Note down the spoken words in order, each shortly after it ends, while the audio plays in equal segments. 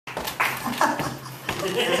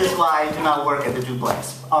This is why I do not work at the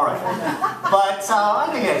duplex. All right. But I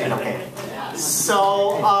think I did okay.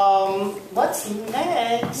 So, what's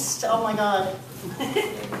next? Oh my God.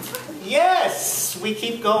 Yes, we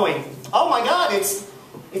keep going. Oh my God, it's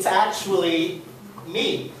actually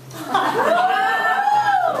me.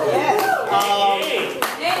 Yes.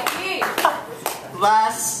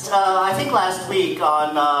 I think last week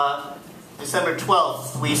on December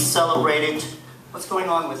 12th, we celebrated. What's going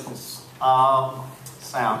on with this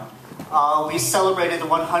sound? We celebrated the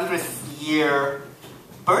 100th year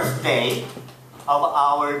birthday of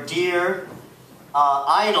our dear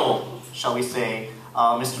idol, shall we say,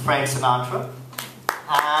 Mr. Frank Sinatra.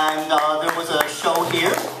 And there was a show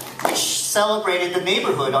here which celebrated the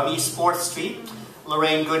neighborhood on East 4th Street.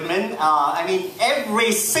 Lorraine Goodman. I mean,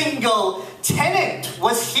 every single tenant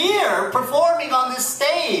was here performing on this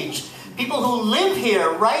stage. People who live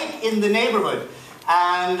here right in the neighborhood.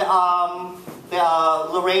 And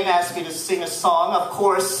Lorraine asked me to sing a song. Of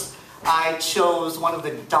course, I chose one of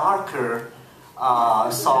the darker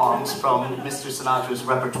songs from Mr. Sinatra's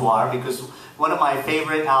repertoire, because one of my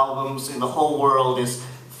favorite albums in the whole world is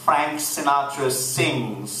Frank Sinatra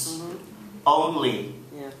Sings Only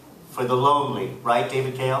for the Lonely, right,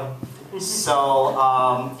 David Cale? So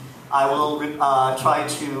I will try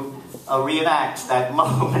to reenact that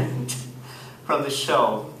moment from the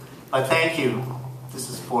show. But thank you. This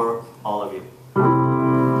is for all of you.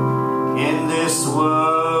 In this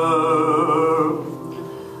world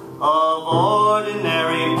of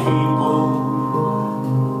ordinary people,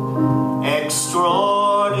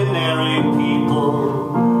 extraordinary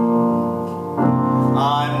people,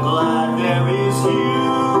 I'm glad there is you.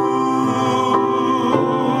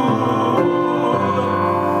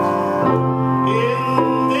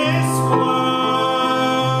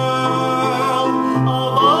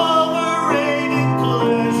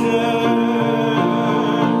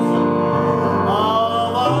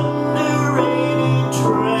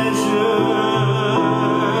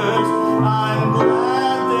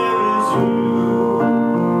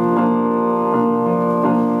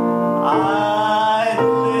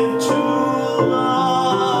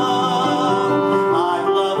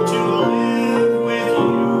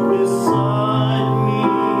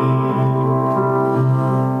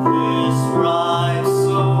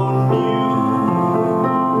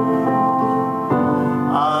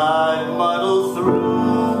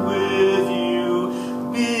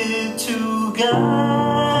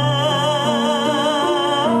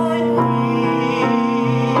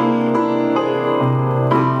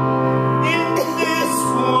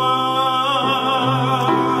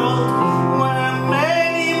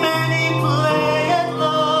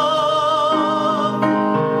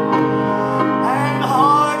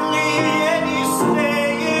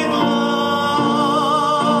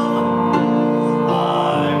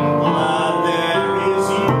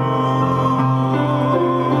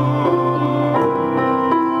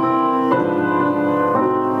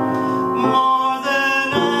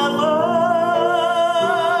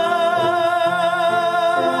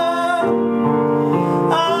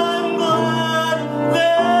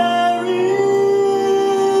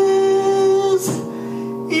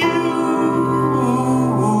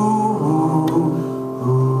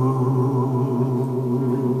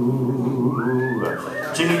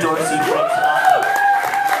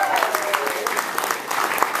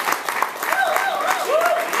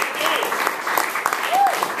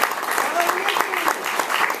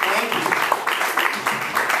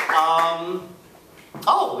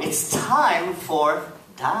 Oh, it's time for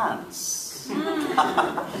dance.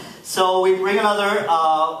 So we bring another,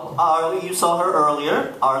 you saw her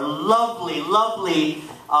earlier, our lovely, lovely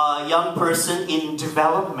young person in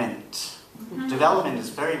development. Development is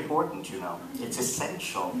very important, you know. It's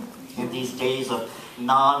essential in these days of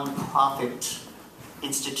non-profit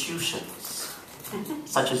institutions,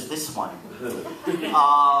 such as this one.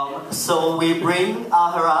 So we bring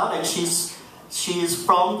her out, and she's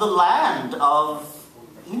from the land of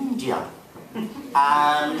India.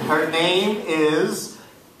 And her name is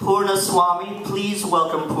Purna Swami. Please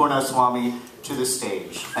welcome Purna Swami to the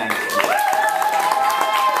stage. Thank you.